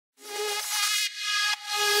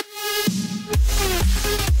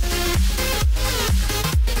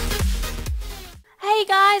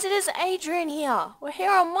guys, it is Adrian here. We're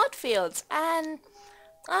here on Modfields, and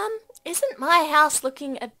isn't my house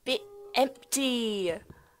looking a bit empty?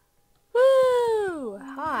 Woo!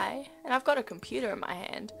 Hi. And I've got a computer in my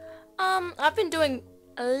hand. I've been doing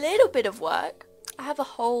a little bit of work. I have a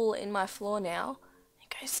hole in my floor now.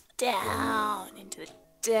 It goes down into the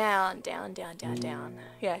down.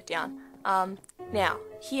 Yeah, down. Now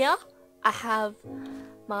here I have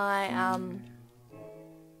my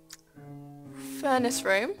furnace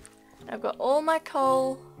room. I've got all my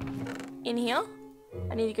coal in here.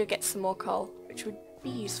 I need to go get some more coal, which would be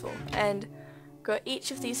useful. And got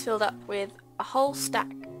each of these filled up with a whole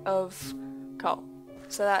stack of coal.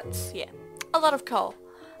 So that's, yeah, a lot of coal.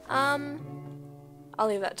 I'll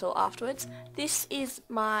leave that till afterwards. This is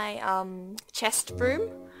my chest room.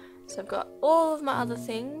 So I've got all of my other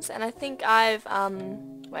things, and I think I've,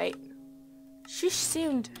 wait. Shush.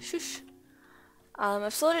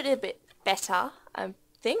 I've sorted it a bit better, I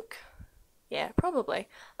think. Yeah, probably.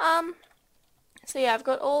 So yeah, I've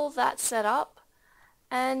got all of that set up,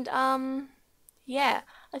 and yeah,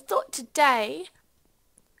 I thought today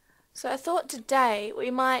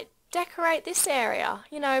we might decorate this area,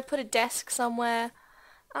 you know, put a desk somewhere.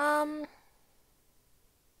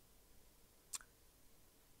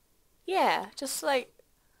 Yeah, just like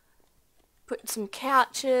put some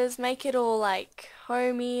couches, make it all like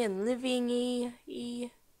homey and living-y.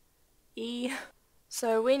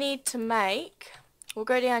 So we need to make, we'll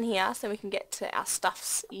go down here so we can get to our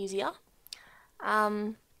stuffs easier.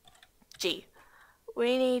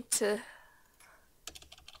 We need to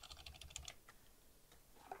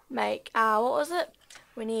make, what was it?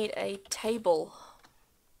 We need a table.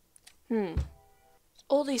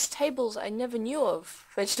 All these tables I never knew of.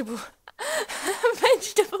 Vegetable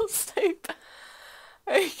soup.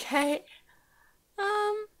 Okay.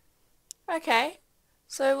 Okay.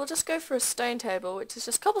 So we'll just go for a stone table, which is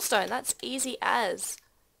just cobblestone. That's easy as.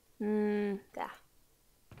 There.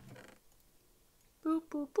 Boop,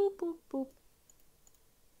 boop, boop, boop, boop.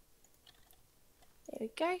 There we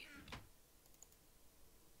go.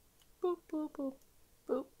 Boop, boop, boop,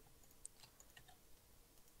 boop.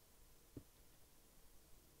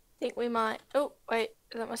 Think we might, oh wait,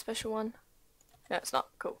 is that my special one? No, it's not.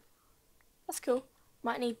 Cool. That's cool.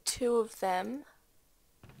 Might need 2 of them.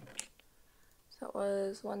 So that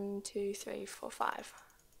was 1, 2, 3, 4, 5.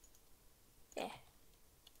 Yeah.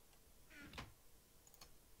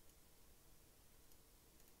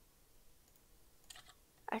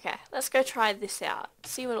 Okay, let's go try this out.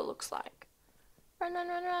 See what it looks like. Run.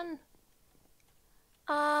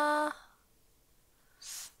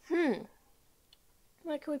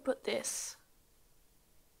 Where can we put this?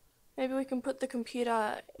 Maybe we can put the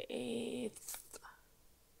computer. You're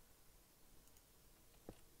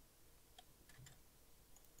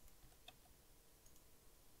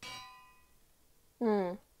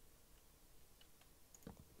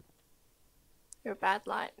a bad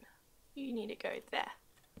light. You need to go there.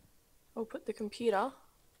 We'll put the computer.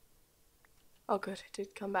 Oh good, it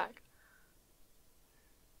did come back.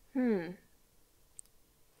 I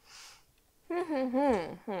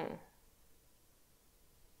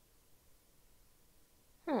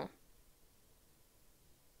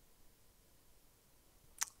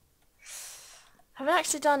haven't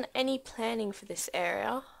actually done any planning for this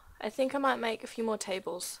area. I think I might make a few more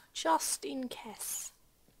tables, just in case.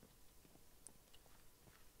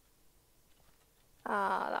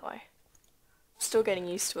 That way. Still getting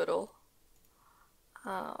used to it all.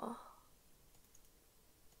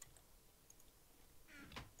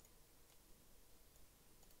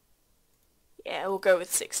 Yeah, we'll go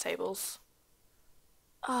with 6 tables.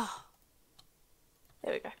 Oh.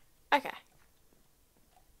 There we go. Okay.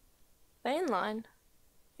 They in line?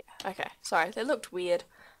 Yeah, okay. Sorry, they looked weird.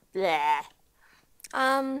 Bleh.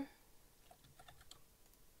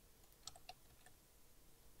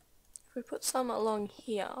 If we put some along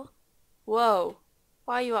here. Whoa.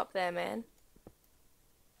 Why are you up there, man?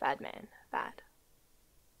 Bad man. Bad.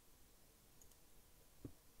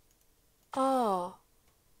 Oh.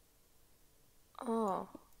 Oh.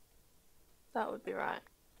 That would be right.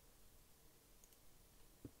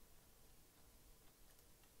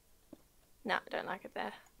 No, I don't like it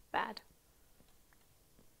there. Bad.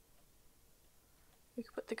 We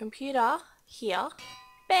could put the computer here.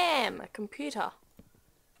 Bam! A computer.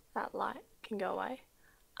 That light can go away.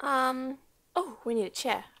 Oh, we need a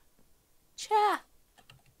chair. Chair!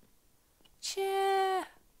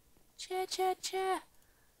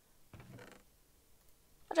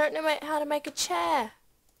 I don't know how to make a chair.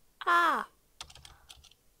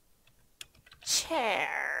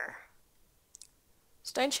 Chair.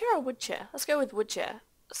 Stone chair or wood chair? Let's go with wood chair.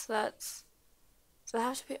 So that's Does it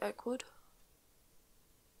have to be oak wood?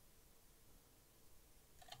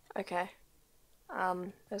 Okay.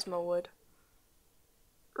 There's more wood.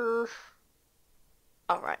 Oh,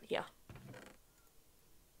 right here.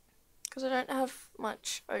 Because I don't have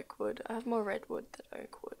much oak wood. I have more red wood than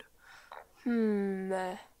oak wood.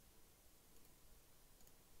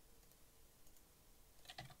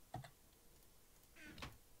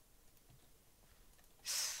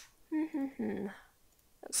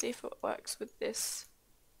 Let's see if it works with this.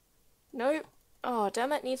 Nope. Oh,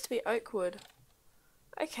 damn it, needs to be oak wood.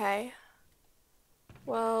 Okay.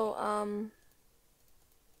 Well,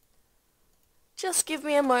 just give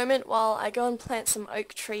me a moment while I go and plant some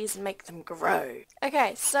oak trees and make them grow.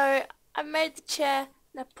 Okay, so I've made the chair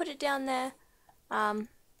and I put it down there. I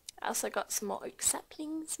also got some more oak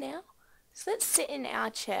saplings now. So let's sit in our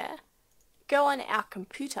chair, go on our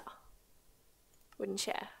computer. Wooden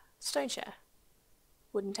chair, stone chair,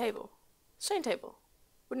 wooden table, stone table,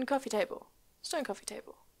 wooden coffee table, stone coffee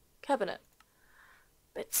table, cabinet,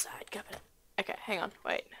 bedside cabinet. Okay, hang on,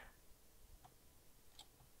 wait.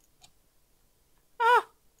 Ah!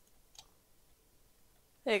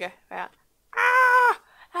 There you go, right out. Ah!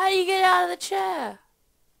 How do you get out of the chair?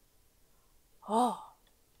 Oh,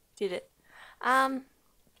 did it.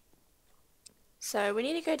 So we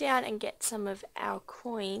need to go down and get some of our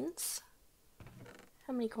coins.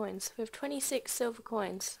 How many coins? We have 26 silver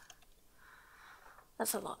coins.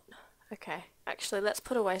 That's a lot. Okay, actually let's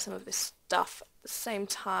put away some of this stuff at the same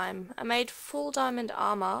time. I made full diamond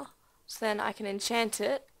armor, so then I can enchant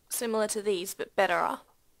it, similar to these, but better.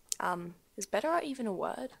 Is better even a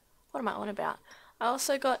word? What am I on about? I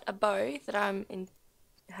also got a bow that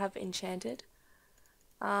have enchanted.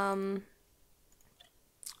 Yeah,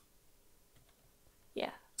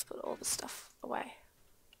 let's put all the stuff away.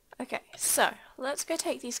 Okay, so let's go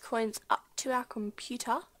take these coins up to our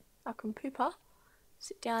computer,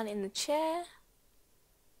 sit down in the chair,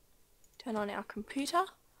 turn on our computer,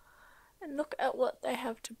 and look at what they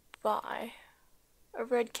have to buy. A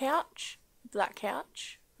red couch, a black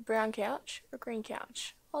couch, a brown couch, a green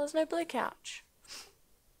couch. Oh, there's no blue couch.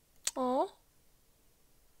 Oh.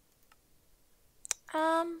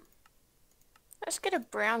 Let's get a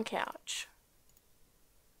brown couch.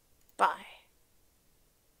 Buy.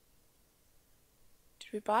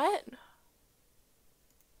 Did we buy it?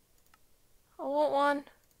 I want one.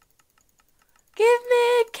 Give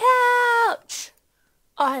me a couch!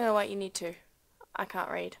 Oh, hang on, wait, you need to. I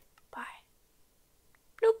can't read. Bye.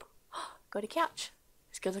 Bloop. Got a couch.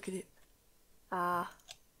 Let's go look at it.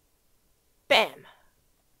 Bam.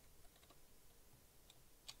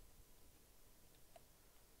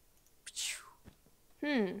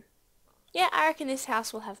 Yeah, I reckon this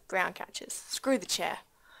house will have brown couches. Screw the chair.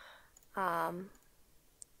 Bye.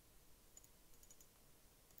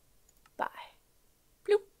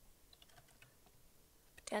 Bloop.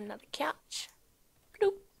 Put down another couch.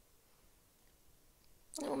 Bloop.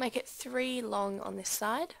 We'll make it 3 long on this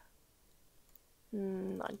side.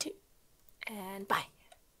 1, 2. And bye.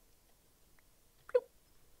 Bloop.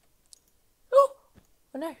 Oh!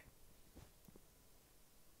 Oh no.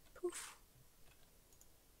 Poof.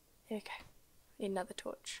 There we go. Need another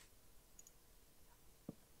torch.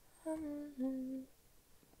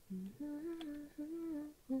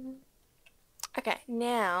 Okay,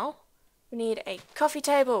 now we need a coffee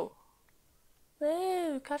table.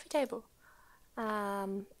 Woo, coffee table.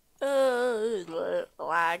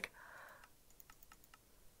 Lag.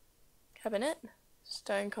 Cabinet.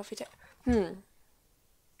 Stone coffee table.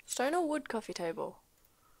 Stone or wood coffee table?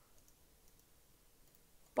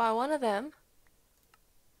 Buy one of them.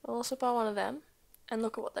 I'll also buy one of them and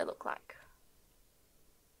look at what they look like.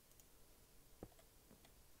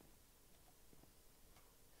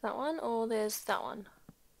 That one, or there's that one.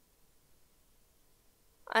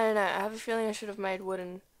 I don't know, I have a feeling I should have made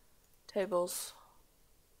wooden tables.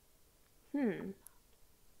 I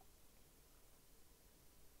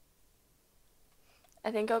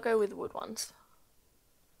think I'll go with wood ones.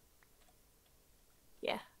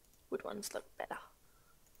 Yeah, wood ones look better.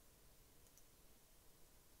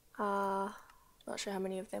 Not sure how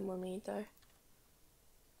many of them we'll need though. I'm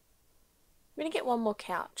gonna get one more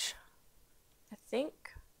couch, I think.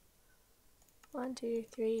 1, 2,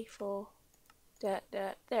 3, 4. There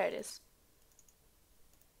it is.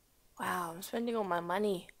 Wow, I'm spending all my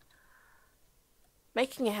money.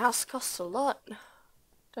 Making a house costs a lot.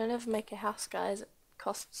 Don't ever make a house, guys. It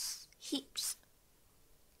costs heaps.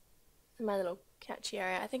 In my little couchy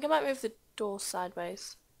area. I think I might move the door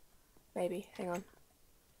sideways. Maybe. Hang on.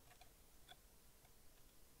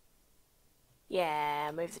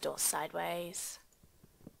 Yeah, move the door sideways.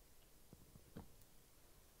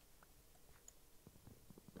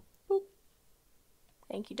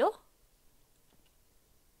 Thank you, door.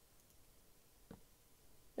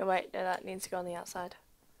 No, wait, no, that needs to go on the outside.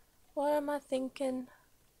 What am I thinking?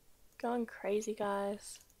 Going crazy,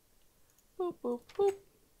 guys. Boop, boop, boop.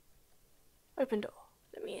 Open door.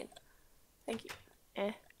 Let me in. Thank you.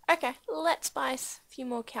 Okay, let's buy a few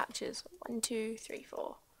more couches. 1, 2, 3,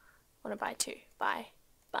 4. Wanna buy 2. Buy.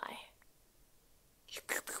 Buy.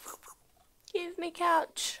 Give me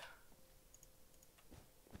couch.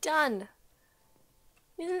 Done.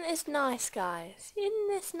 Isn't this nice, guys? Isn't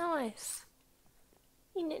this nice?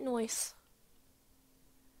 Isn't it nice?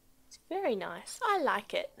 It's very nice. I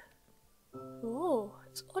like it. Oh,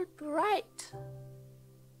 it's all bright.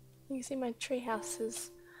 You can see my tree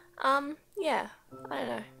houses. Yeah, I don't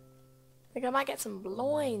know. I think I might get some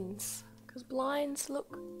blinds, because blinds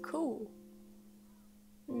look cool.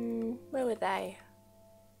 Where were they?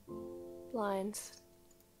 Blinds.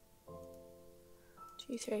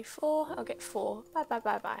 2, 3, 4. I'll get 4. Bye, bye,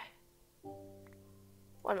 bye, bye.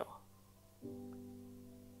 One more.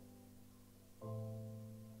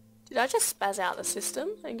 Did I just spaz out the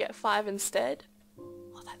system and get 5 instead?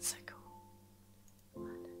 Oh, that's so cool.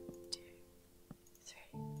 1, 2, 3,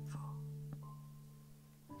 4.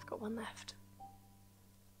 I've got 1 left.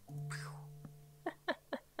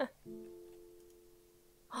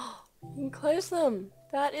 Oh, you can close them.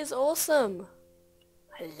 That is awesome.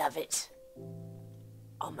 I love it.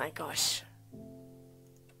 Oh my gosh.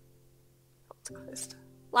 Oh, it's closed.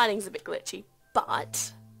 Lighting's a bit glitchy,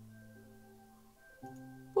 but...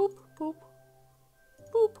 Boop, boop,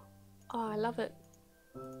 boop. Oh, I love it.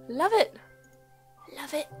 Love it.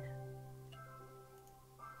 Love it.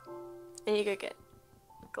 And you go get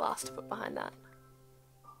glass to put behind that.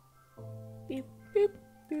 Beep, boop,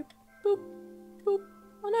 boop, boop, boop.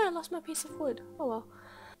 Oh no, I lost my piece of wood. Oh well.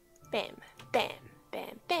 Bam, bam,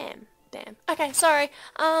 bam, bam, bam. Okay, sorry.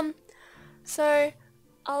 So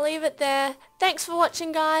I'll leave it there. Thanks for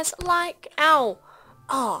watching, guys. Like, ow.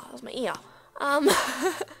 Oh, that was my ear.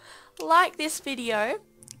 Like this video.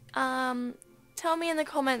 Tell me in the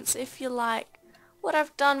comments if you like what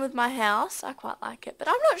I've done with my house. I quite like it, but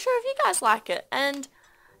I'm not sure if you guys like it. And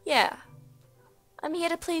yeah, I'm here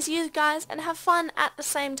to please you guys and have fun at the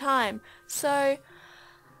same time. So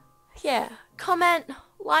yeah, comment,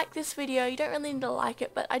 like this video. You don't really need to like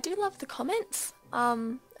it, but I do love the comments.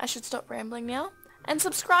 I should stop rambling now. And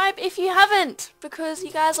subscribe if you haven't, because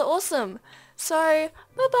you guys are awesome. So,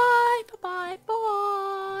 bye-bye, bye-bye,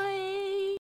 bye.